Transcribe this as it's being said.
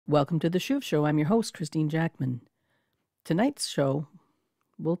Welcome to the Shuv Show. I'm your host, Christene Jackman. Tonight's show,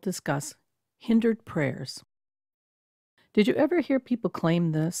 we'll discuss hindered prayers. Did you ever hear people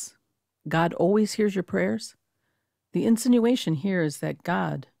claim this? God always hears your prayers? The insinuation here is that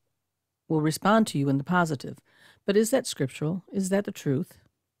God will respond to you in the positive. But is that scriptural? Is that the truth?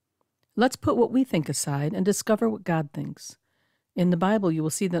 Let's put what we think aside and discover what God thinks. In the Bible, you will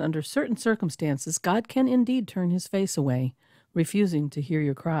see that under certain circumstances, God can indeed turn his face away, refusing to hear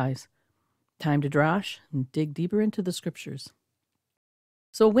your cries. Time to darash and dig deeper into the scriptures.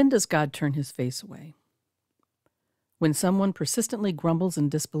 So when does God turn his face away? When someone persistently grumbles in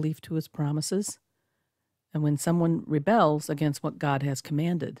disbelief to his promises, and when someone rebels against what God has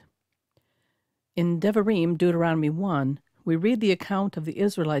commanded. In Devarim, Deuteronomy 1, we read the account of the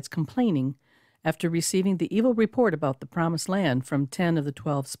Israelites complaining after receiving the evil report about the promised land from 10 of the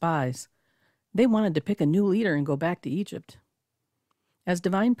 12 spies. They wanted to pick a new leader and go back to Egypt. As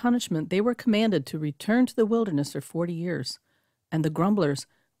divine punishment, they were commanded to return to the wilderness for 40 years, and the grumblers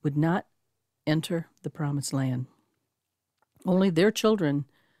would not enter the promised land. Only their children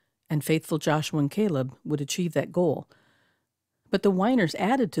and faithful Joshua and Caleb would achieve that goal. But the whiners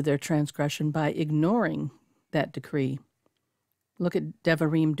added to their transgression by ignoring that decree. Look at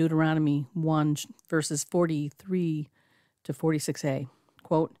Devarim, Deuteronomy 1, verses 43 to 46a.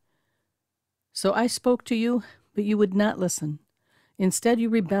 Quote, "So I spoke to you, but you would not listen. Instead, you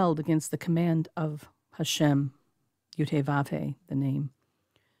rebelled against the command of Hashem, Yud-Heh-Vav-Heh, the name,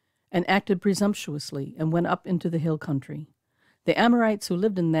 and acted presumptuously and went up into the hill country. The Amorites who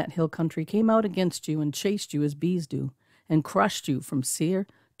lived in that hill country came out against you and chased you as bees do, and crushed you from Seir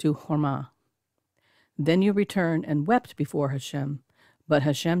to Hormah. Then you returned and wept before Hashem, but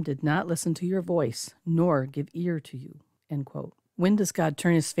Hashem did not listen to your voice, nor give ear to you." End quote. When does God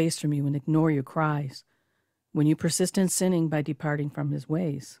turn his face from you and ignore your cries? When you persist in sinning by departing from his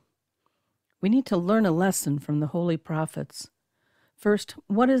ways. We need to learn a lesson from the holy prophets. First,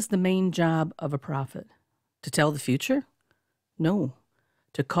 what is the main job of a prophet? To tell the future? No,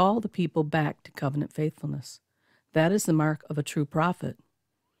 to call the people back to covenant faithfulness. That is the mark of a true prophet.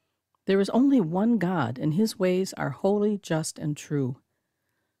 There is only one God, and his ways are holy, just, and true.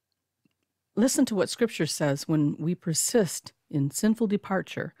 Listen to what Scripture says when we persist in sinful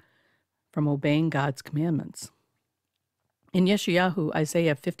departure from obeying God's commandments. In Yeshayahu,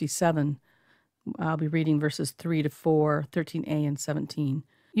 Isaiah 57, I'll be reading verses 3 to 4, 13a and 17.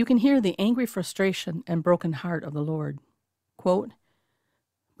 You can hear the angry frustration and broken heart of the Lord. Quote,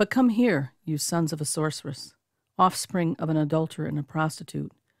 "But come here, you sons of a sorceress, offspring of an adulterer and a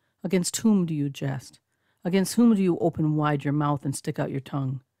prostitute. Against whom do you jest? Against whom do you open wide your mouth and stick out your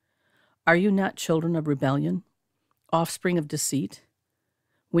tongue? Are you not children of rebellion, offspring of deceit?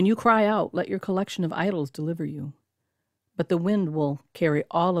 When you cry out, let your collection of idols deliver you. But the wind will carry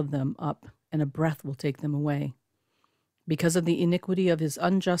all of them up, and a breath will take them away. Because of the iniquity of his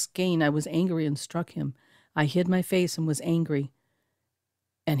unjust gain, I was angry and struck him. I hid my face and was angry.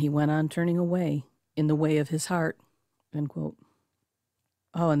 And he went on turning away in the way of his heart." End quote.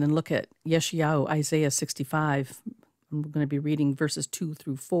 Oh, and then look at Yeshayahu, Isaiah 65. I'm going to be reading verses 2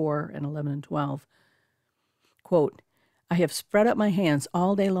 through 4 and 11 and 12. Quote, "I have spread out my hands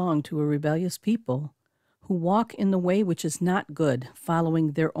all day long to a rebellious people who walk in the way which is not good,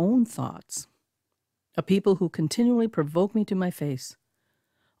 following their own thoughts. A people who continually provoke me to my face,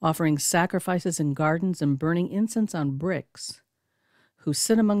 offering sacrifices in gardens and burning incense on bricks, who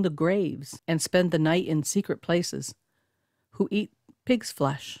sit among the graves and spend the night in secret places, who eat pig's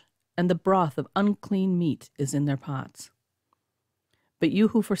flesh, and the broth of unclean meat is in their pots. But you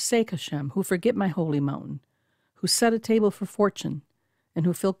who forsake Hashem, who forget my holy mountain, who set a table for fortune, and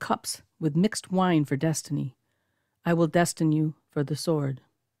who fill cups with mixed wine for destiny, I will destine you for the sword,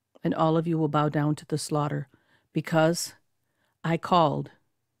 and all of you will bow down to the slaughter, because I called,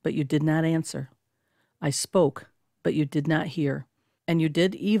 but you did not answer. I spoke, but you did not hear, and you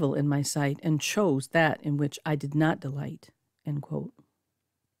did evil in my sight, and chose that in which I did not delight." End quote.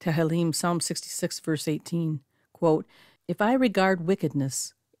 Tehillim, Psalm 66, verse 18, quote, "If I regard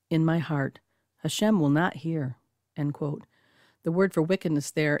wickedness in my heart, Hashem will not hear." End quote. The word for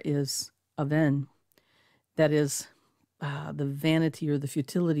wickedness there is aven. That is the vanity or the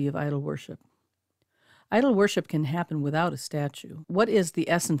futility of idol worship. Idol worship can happen without a statue. What is the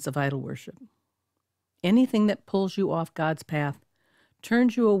essence of idol worship? Anything that pulls you off God's path,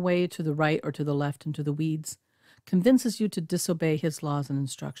 turns you away to the right or to the left into the weeds, convinces you to disobey his laws and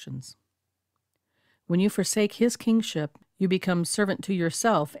instructions. When you forsake his kingship, you become servant to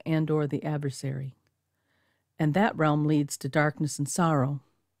yourself and or the adversary. And that realm leads to darkness and sorrow.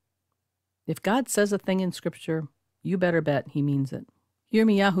 If God says a thing in Scripture, you better bet he means it.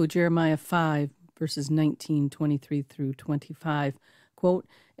 Yirmiyahu, Jeremiah 5, verses 19, 23 through 25, quote,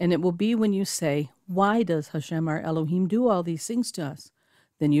 "And it will be when you say, 'Why does Hashem our Elohim do all these things to us?'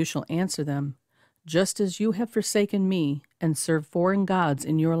 Then you shall answer them, 'Just as you have forsaken me and served foreign gods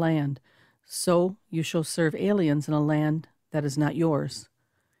in your land, so you shall serve aliens in a land that is not yours.'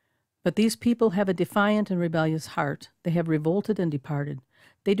 But these people have a defiant and rebellious heart. They have revolted and departed.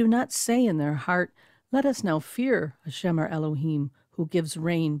 They do not say in their heart, 'Let us now fear Hashem our Elohim, who gives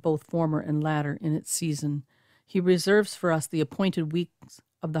rain both former and latter in its season. He reserves for us the appointed weeks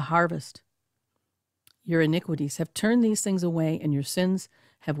of the harvest.' Your iniquities have turned these things away, and your sins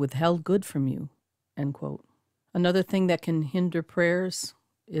have withheld good from you." End quote. Another thing that can hinder prayers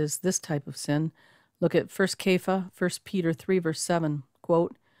is this type of sin. Look at 1 Kepha, 1 Peter 3, verse 7,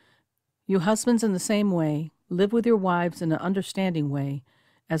 quote, "You husbands in the same way, live with your wives in an understanding way,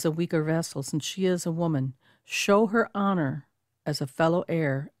 as a weaker vessel, since she is a woman. Show her honor as a fellow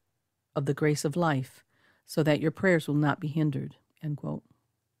heir of the grace of life, so that your prayers will not be hindered." End quote.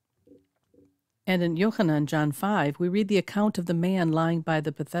 And in Yochanan, John 5, we read the account of the man lying by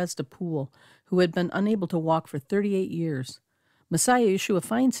the Bethesda pool who had been unable to walk for 38 years. Messiah Yeshua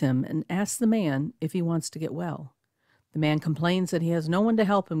finds him and asks the man if he wants to get well. The man complains that he has no one to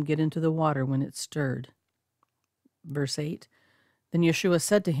help him get into the water when it's stirred. Verse 8, "Then Yeshua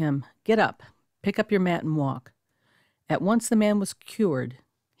said to him, 'Get up, pick up your mat and walk.' At once the man was cured.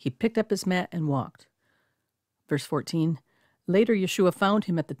 He picked up his mat and walked." Verse 14, "Later Yeshua found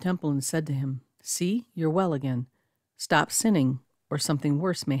him at the temple and said to him, 'See, you're well again. Stop sinning, or something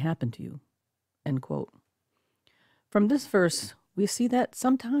worse may happen to you.'" End quote. From this verse, we see that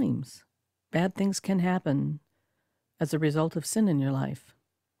sometimes bad things can happen as a result of sin in your life.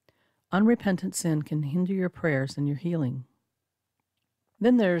 Unrepentant sin can hinder your prayers and your healing.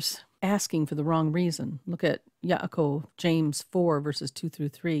 Then there's asking for the wrong reason. Look at Yaakov, James 4, verses 2 through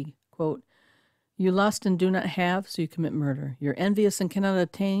 3. Quote, "You lust and do not have, so you commit murder. You're envious and cannot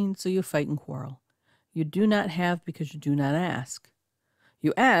attain, so you fight and quarrel. You do not have because you do not ask.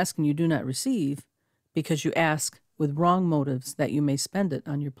 You ask and you do not receive because you ask with wrong motives, that you may spend it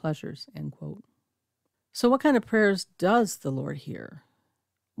on your pleasures." End quote. So what kind of prayers does the Lord hear?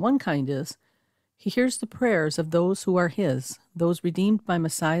 One kind is, He hears the prayers of those who are His, those redeemed by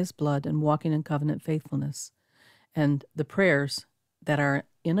Messiah's blood and walking in covenant faithfulness, and the prayers that are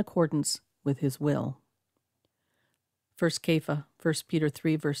in accordance with His will. 1 Kepha, 1 Peter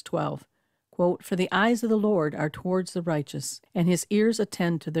 3, verse 12, quote, "For the eyes of the Lord are towards the righteous, and His ears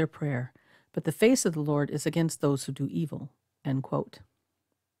attend to their prayer, but the face of the Lord is against those who do evil." End quote.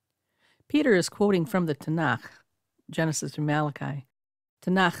 Peter is quoting from the Tanakh, Genesis through Malachi.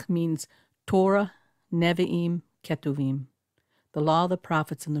 Tanakh means Torah, Nevi'im, Ketuvim, the law, the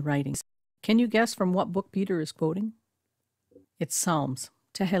prophets, and the writings. Can you guess from what book Peter is quoting? It's Psalms,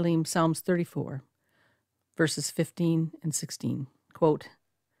 Tehillim, Psalms 34, verses 15 and 16. Quote,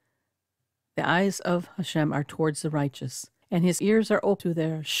 "The eyes of Hashem are towards the righteous, and His ears are open to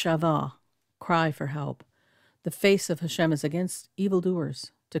their shavah, cry for help. The face of Hashem is against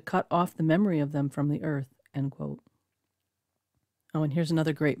evildoers, to cut off the memory of them from the earth." End quote. Oh, and here's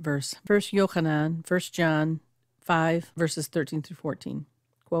another great verse. 1 Yochanan, 1 John 5, verses 13 through 14.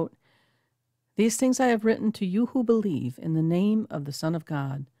 Quote, "These things I have written to you who believe in the name of the Son of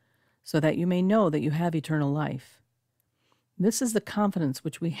God, so that you may know that you have eternal life. This is the confidence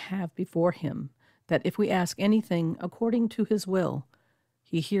which we have before Him, that if we ask anything according to His will,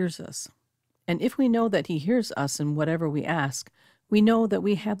 He hears us. And if we know that He hears us in whatever we ask, we know that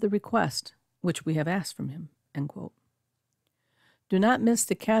we have the request which we have asked from Him." End quote. Do not miss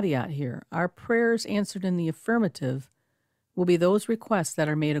the caveat here. Our prayers answered in the affirmative will be those requests that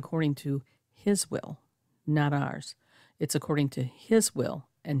are made according to His will, not ours. It's according to His will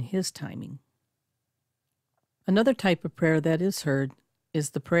and His timing. Another type of prayer that is heard is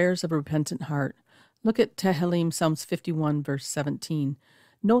the prayers of a repentant heart. Look at Tehillim, Psalms 51, verse 17.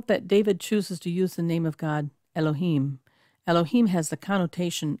 Note that David chooses to use the name of God, Elohim. Elohim has the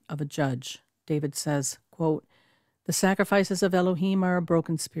connotation of a judge. David says, quote, "The sacrifices of Elohim are a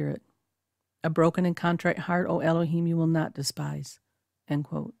broken spirit. A broken and contrite heart, O Elohim, you will not despise." End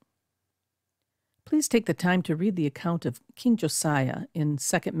quote. Please take the time to read the account of King Josiah in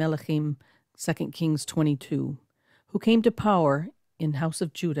 2 Melachim, 2 Kings 22, who came to power in house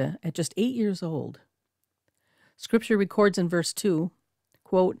of Judah at just 8 years old. Scripture records in verse 2,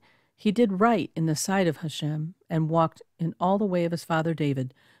 quote, "He did right in the sight of Hashem and walked in all the way of his father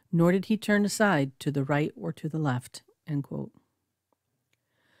David, nor did he turn aside to the right or to the left." End quote.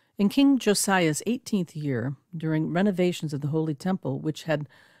 In King Josiah's 18th year, during renovations of the Holy Temple, which had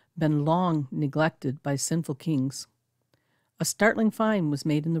been long neglected by sinful kings, A startling find was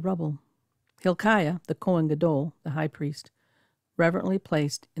made in the rubble. Hilkiah, the Kohen Gadol, the high priest, reverently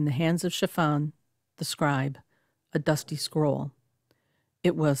placed in the hands of Shaphan, the scribe, a dusty scroll.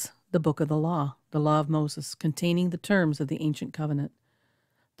 It was the book of the law of Moses, containing the terms of the ancient covenant.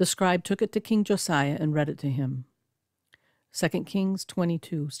 The scribe took it to King Josiah and read it to him. 2 Kings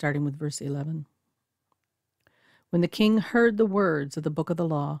 22, starting with verse 11. When the king heard the words of the book of the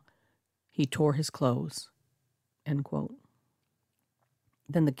law, he tore his clothes. End quote.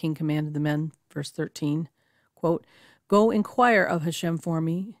 Then the king commanded the men, verse 13, quote, "Go inquire of Hashem for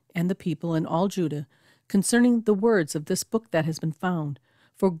me and the people and all Judah concerning the words of this book that has been found.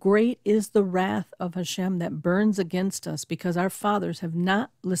 For great is the wrath of Hashem that burns against us, because our fathers have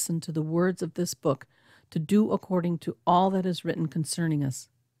not listened to the words of this book to do according to all that is written concerning us."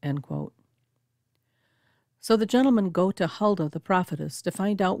 End quote. So the gentlemen go to Huldah the prophetess to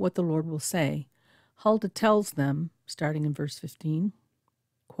find out what the Lord will say. Huldah tells them, starting in verse 15,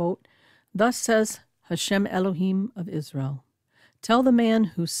 quote, "Thus says Hashem Elohim of Israel, tell the man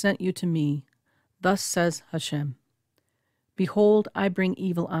who sent you to me, thus says Hashem, behold, I bring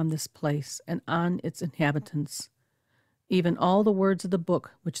evil on this place and on its inhabitants, even all the words of the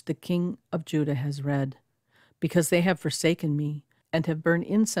book which the king of Judah has read, because they have forsaken me and have burned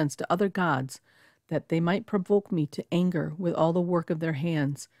incense to other gods, that they might provoke me to anger with all the work of their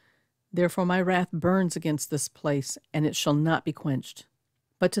hands. Therefore my wrath burns against this place, and it shall not be quenched.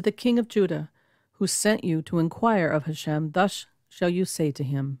 But to the king of Judah, who sent you to inquire of Hashem, thus shall you say to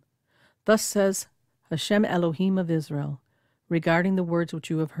him, thus says Hashem Elohim of Israel, regarding the words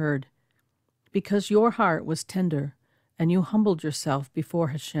which you have heard, because your heart was tender, and you humbled yourself before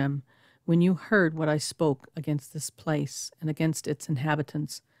Hashem, when you heard what I spoke against this place and against its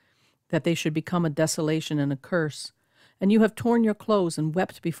inhabitants, that they should become a desolation and a curse, and you have torn your clothes and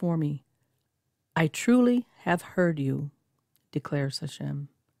wept before me. I truly have heard you, declares Hashem.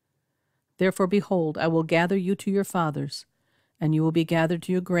 Therefore, behold, I will gather you to your fathers, and you will be gathered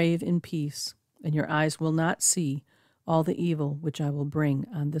to your grave in peace, and your eyes will not see all the evil which I will bring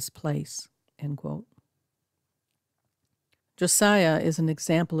on this place." End quote. Josiah is an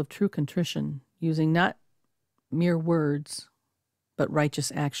example of true contrition, using not mere words, but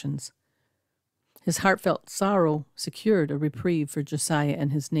righteous actions. His heartfelt sorrow secured a reprieve for Josiah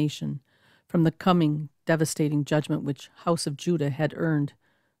and his nation from the coming devastating judgment which House of Judah had earned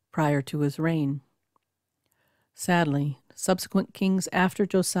prior to his reign. Sadly, subsequent kings after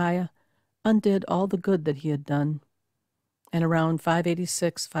Josiah undid all the good that he had done, and around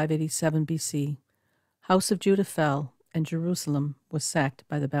 586-587 BC, House of Judah fell and Jerusalem was sacked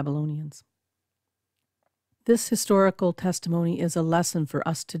by the Babylonians. This historical testimony is a lesson for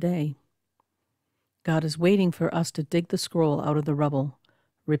us today. God is waiting for us to dig the scroll out of the rubble,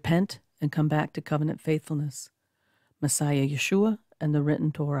 repent, and come back to covenant faithfulness, Messiah Yeshua and the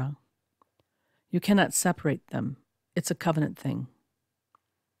written Torah. You cannot separate them. It's a covenant thing.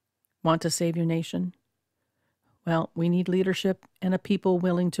 Want to save your nation? Well, we need leadership and a people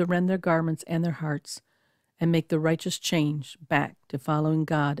willing to rend their garments and their hearts and make the righteous change back to following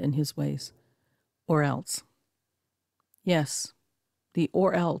God and his ways. Or else. Yes, the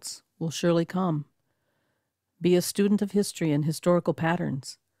or else will surely come. Be a student of history and historical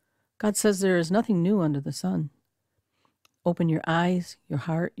patterns. God says there is nothing new under the sun. Open your eyes, your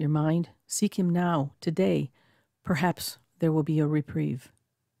heart, your mind. Seek him now, today. Perhaps there will be a reprieve.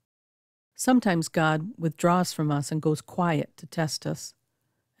 Sometimes God withdraws from us and goes quiet to test us.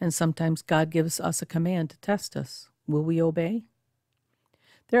 And sometimes God gives us a command to test us. Will we obey?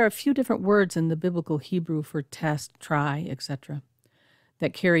 There are a few different words in the biblical Hebrew for test, try, etc.,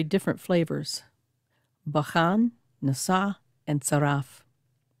 that carry different flavors. Bachan, Nasa, and Tzaraf.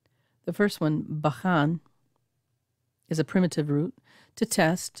 The first one, Bachan, is a primitive root to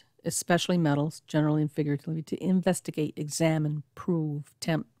test, especially metals, generally and figuratively, to investigate, examine, prove,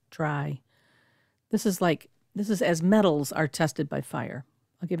 tempt, try. This is as metals are tested by fire.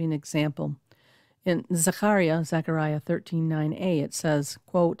 I'll give you an example. In Zechariah 13:9a, it says,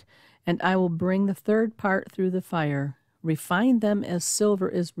 quote, "And I will bring the third part through the fire, refine them as silver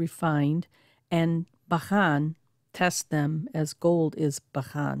is refined, and Bachan, test them as gold is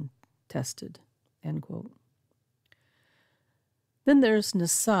Bachan, tested." End quote. Then there's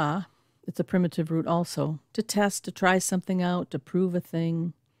Nasa. It's a primitive root also. To test, to try something out, to prove a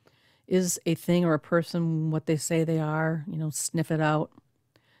thing. Is a thing or a person what they say they are? Sniff it out.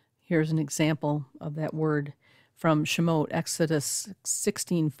 Here's an example of that word from Shemot, Exodus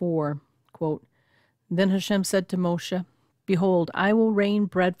 16:4, quote, "Then Hashem said to Moshe, behold, I will rain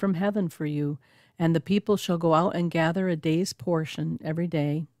bread from heaven for you, and the people shall go out and gather a day's portion every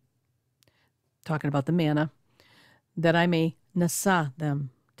day," talking about the manna, that I may nasa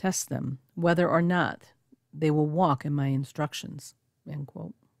them, test them, whether or not they will walk in my instructions, end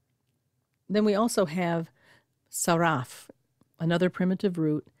quote. Then we also have saraf, another primitive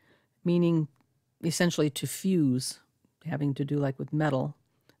root, meaning essentially to fuse, having to do like with metal,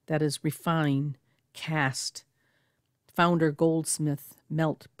 that is refine, cast, founder, goldsmith,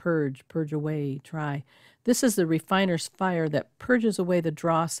 melt, purge, purge away, try. This is the refiner's fire that purges away the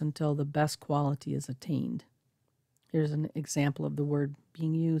dross until the best quality is attained. Here's an example of the word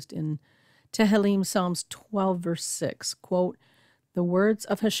being used in Tehillim, Psalms 12, verse 6. Quote, "The words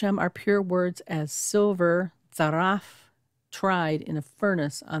of Hashem are pure words as silver, zaraf, tried in a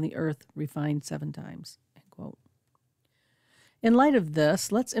furnace on the earth, refined 7 times." End quote. In light of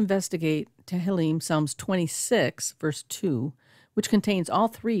this, let's investigate Tehillim, Psalms 26, verse 2, which contains all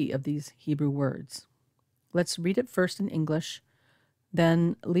 3 of these Hebrew words. Let's read it first in English,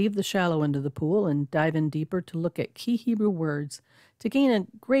 then leave the shallow end of the pool and dive in deeper to look at key Hebrew words to gain a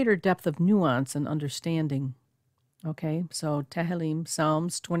greater depth of nuance and understanding. Okay, so Tehillim,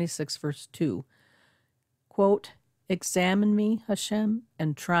 Psalms 26, verse 2. Quote, "Examine me, Hashem,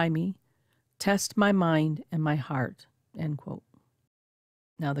 and try me. Test my mind and my heart." End quote.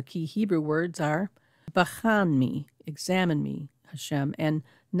 Now the key Hebrew words are bachan me, examine me, Hashem, and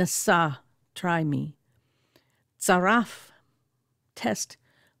nasa, try me. Tzaraf, test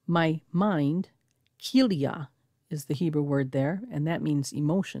my mind. Kilia is the Hebrew word there, and that means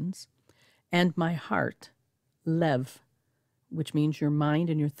emotions. And my heart, lev, which means your mind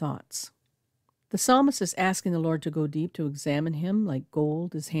and your thoughts. The psalmist is asking the Lord to go deep to examine him like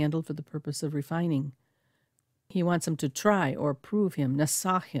gold is handled for the purpose of refining. He wants him to try or prove him,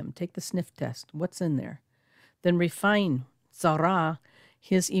 nasah him, take the sniff test, what's in there. Then refine, zara,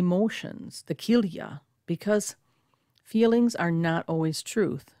 his emotions, the kilia, because feelings are not always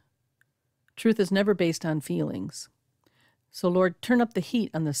truth. Truth is never based on feelings. So, Lord, turn up the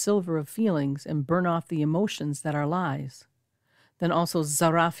heat on the silver of feelings and burn off the emotions that are lies. Then also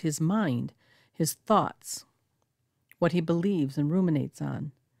zaraf his mind, his thoughts, what he believes and ruminates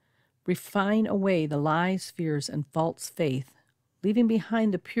on. Refine away the lies, fears, and false faith, leaving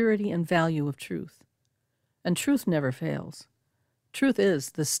behind the purity and value of truth. And truth never fails. Truth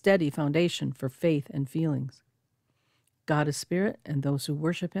is the steady foundation for faith and feelings. God is spirit, and those who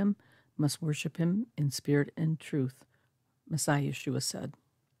worship him must worship him in spirit and truth, Messiah Yeshua said.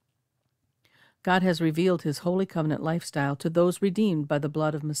 God has revealed his holy covenant lifestyle to those redeemed by the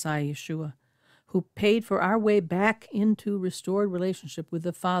blood of Messiah Yeshua, who paid for our way back into restored relationship with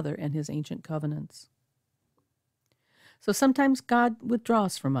the Father and his ancient covenants. So sometimes God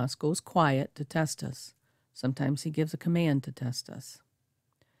withdraws from us, goes quiet to test us. Sometimes he gives a command to test us.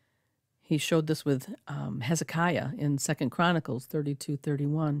 He showed this with Hezekiah in 2 Chronicles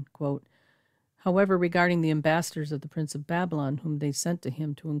 32:31, quote, "However, regarding the ambassadors of the prince of Babylon, whom they sent to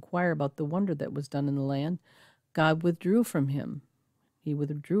him to inquire about the wonder that was done in the land, God withdrew from him." He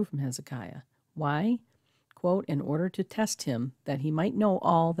withdrew from Hezekiah. Why? Quote, "In order to test him, that he might know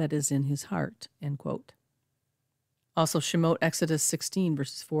all that is in his heart," end quote. Also Shemot, Exodus 16,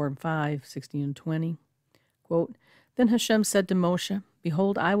 verses 4 and 5, 16 and 20. Quote, "Then Hashem said to Moshe,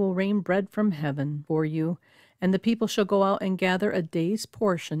 Behold, I will rain bread from heaven for you, and the people shall go out and gather a day's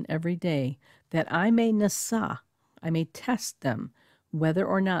portion every day, that I may nasa, I may test them, whether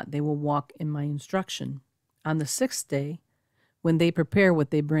or not they will walk in my instruction. On the 6th day, when they prepare what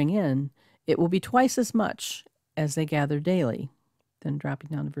they bring in, it will be twice as much as they gather daily." Then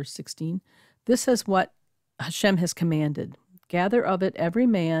dropping down to verse 16, "This is what Hashem has commanded. Gather of it every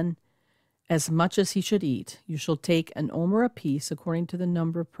man as much as he should eat. You shall take an omer apiece according to the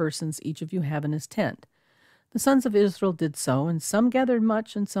number of persons each of you have in his tent." The sons of Israel did so, and some gathered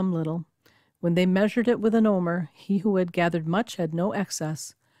much and some little. When they measured it with an omer, he who had gathered much had no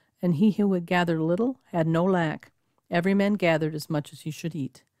excess, and he who had gathered little had no lack. Every man gathered as much as he should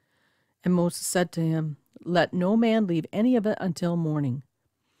eat. And Moses said to him, "Let no man leave any of it until morning."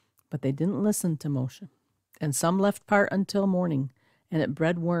 But they didn't listen to Moshe. And some left part until morning, and it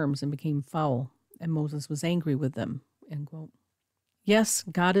bred worms and became foul, and Moses was angry with them. End quote. Yes,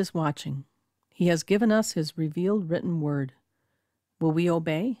 God is watching. He has given us his revealed written word. Will we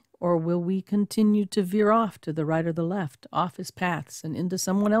obey, or will we continue to veer off to the right or the left, off his paths and into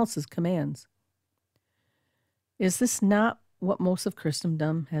someone else's commands? Is this not what most of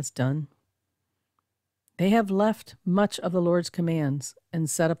Christendom has done? They have left much of the Lord's commands and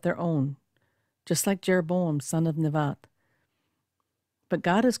set up their own, just like Jeroboam, son of Nevat. But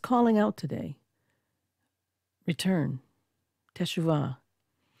God is calling out today. Return, teshuvah.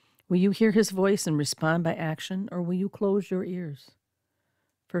 Will you hear his voice and respond by action, or will you close your ears?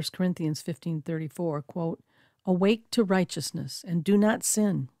 1 Corinthians 15:34, quote, Awake to righteousness, and do not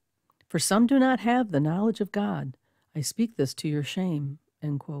sin, for some do not have the knowledge of God. I speak this to your shame."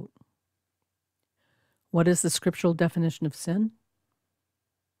 End quote. What is the scriptural definition of sin?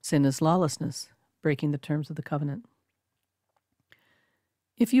 Sin is lawlessness, breaking the terms of the covenant.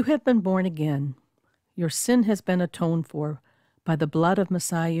 If you have been born again, your sin has been atoned for by the blood of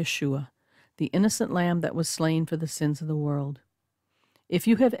Messiah Yeshua, the innocent lamb that was slain for the sins of the world. If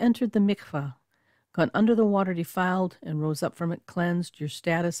you have entered the mikvah, gone under the water defiled, and rose up from it cleansed, your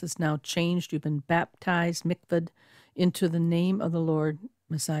status is now changed. You've been baptized, mikvahed, into the name of the Lord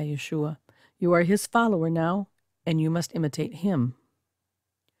Messiah Yeshua. You are his follower now, and you must imitate him.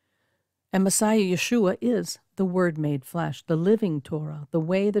 And Messiah Yeshua is the Word made flesh, the living Torah, the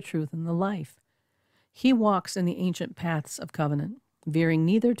way, the truth, and the life. He walks in the ancient paths of covenant, veering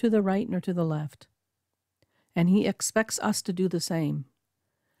neither to the right nor to the left. And he expects us to do the same.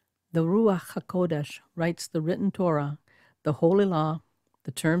 The Ruach HaKodesh writes the written Torah, the holy law,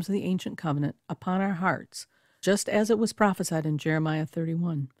 the terms of the ancient covenant, upon our hearts, just as it was prophesied in Jeremiah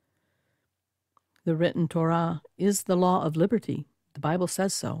 31. The written Torah is the law of liberty. The Bible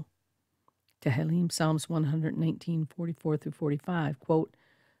says so. Tehillim, Psalms 119, 44 through 45, quote,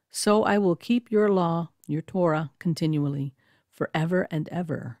 "So I will keep your law, your Torah, continually, forever and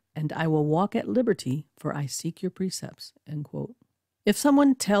ever, and I will walk at liberty, for I seek your precepts." End quote. If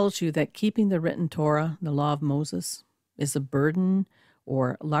someone tells you that keeping the written Torah, the law of Moses, is a burden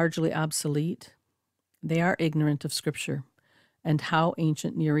or largely obsolete, they are ignorant of Scripture and how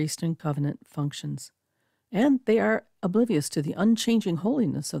ancient Near Eastern covenant functions. And they are oblivious to the unchanging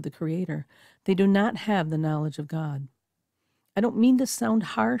holiness of the Creator. They do not have the knowledge of God. I don't mean to sound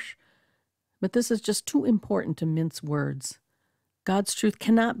harsh, but this is just too important to mince words. God's truth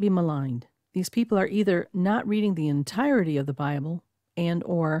cannot be maligned. These people are either not reading the entirety of the Bible, and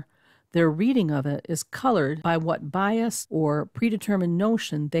or their reading of it is colored by what bias or predetermined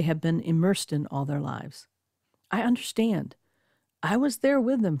notion they have been immersed in all their lives. I understand. I was there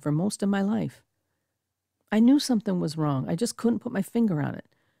with them for most of my life. I knew something was wrong. I just couldn't put my finger on it.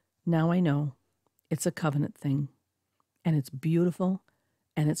 Now I know. It's a covenant thing. And it's beautiful,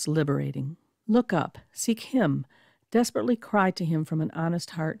 and it's liberating. Look up. Seek him. Desperately cry to him from an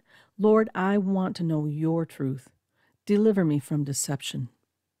honest heart. Lord, I want to know your truth. Deliver me from deception.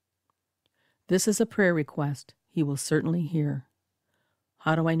 This is a prayer request he will certainly hear.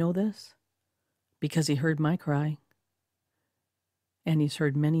 How do I know this? Because he heard my cry, and he's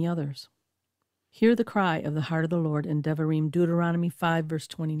heard many others. Hear the cry of the heart of the Lord in Devarim, Deuteronomy 5, verse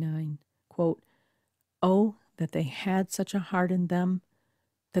 29. Quote, "Oh, that they had such a heart in them,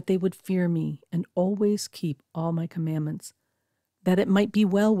 that they would fear me and always keep all my commandments, that it might be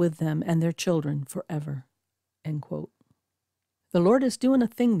well with them and their children forever." End quote. The Lord is doing a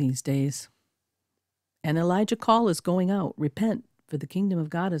thing these days. An Elijah call is going out. Repent, for the kingdom of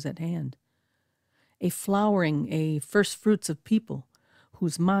God is at hand. A flowering, a first fruits of people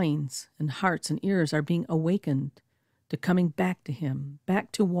whose minds and hearts and ears are being awakened to coming back to him,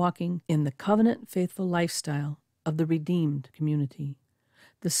 back to walking in the covenant-faithful lifestyle of the redeemed community,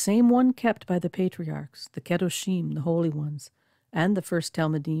 the same one kept by the patriarchs, the Kedoshim, the holy ones, and the first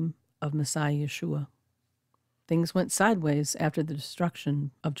Talmudim of Messiah Yeshua. Things went sideways after the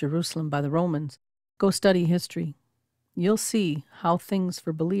destruction of Jerusalem by the Romans. Go study history. You'll see how things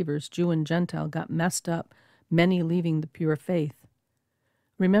for believers, Jew and Gentile, got messed up, many leaving the pure faith.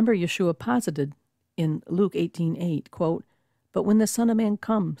 Remember, Yeshua posited in Luke 18:8, quote, "But when the Son of Man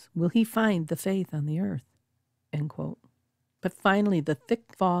comes, will he find the faith on the earth?" End quote. But finally, the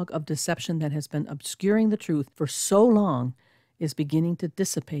thick fog of deception that has been obscuring the truth for so long is beginning to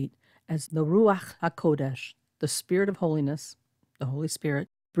dissipate as the Ruach HaKodesh, the Spirit of holiness, the Holy Spirit,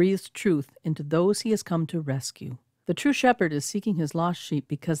 breathes truth into those he has come to rescue. The true shepherd is seeking his lost sheep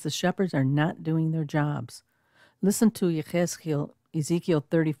because the shepherds are not doing their jobs. Listen to Ezekiel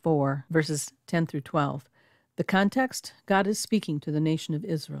 34, verses 10 through 12. The context, God is speaking to the nation of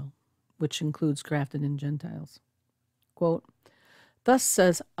Israel, which includes grafted in Gentiles. Quote, "Thus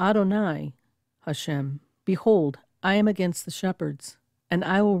says Adonai Hashem, behold, I am against the shepherds, and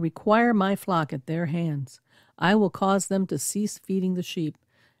I will require my flock at their hands. I will cause them to cease feeding the sheep,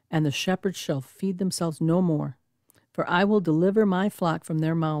 and the shepherds shall feed themselves no more. For I will deliver my flock from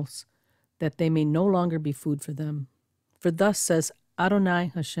their mouths, that they may no longer be food for them. For thus says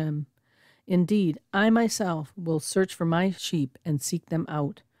Adonai Hashem, indeed, I myself will search for my sheep and seek them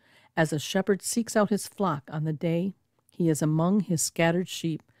out, as a shepherd seeks out his flock on the day he is among his scattered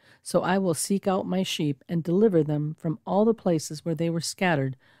sheep. So I will seek out my sheep and deliver them from all the places where they were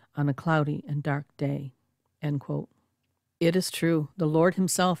scattered on a cloudy and dark day." End quote. It is true. The Lord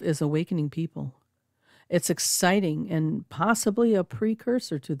himself is awakening people. It's exciting and possibly a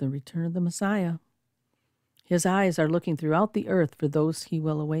precursor to the return of the Messiah. His eyes are looking throughout the earth for those he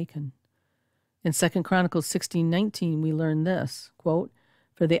will awaken. In 2 Chronicles 16:19, we learn this, quote,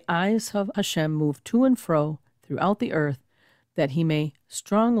 "For the eyes of Hashem move to and fro throughout the earth, that he may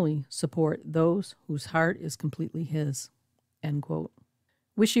strongly support those whose heart is completely his." End quote.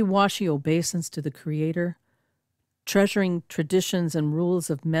 Wishy-washy obeisance to the Creator, treasuring traditions and rules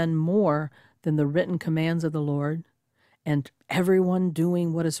of men more than the written commands of the Lord, and everyone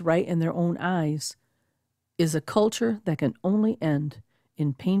doing what is right in their own eyes, is a culture that can only end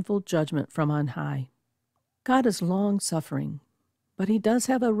in painful judgment from on high. God is long-suffering, but he does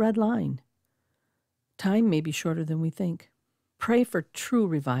have a red line. Time may be shorter than we think. Pray for true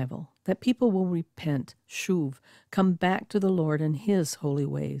revival, that people will repent, shuv, come back to the Lord and his holy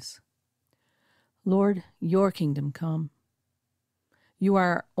ways. Lord, your kingdom come. You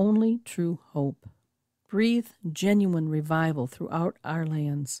are our only true hope. Breathe genuine revival throughout our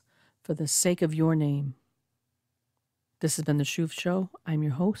lands for the sake of your name. This has been the Shuv Show. I'm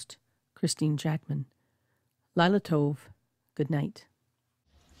your host, Christene Jackman. Lila Tov. Good night.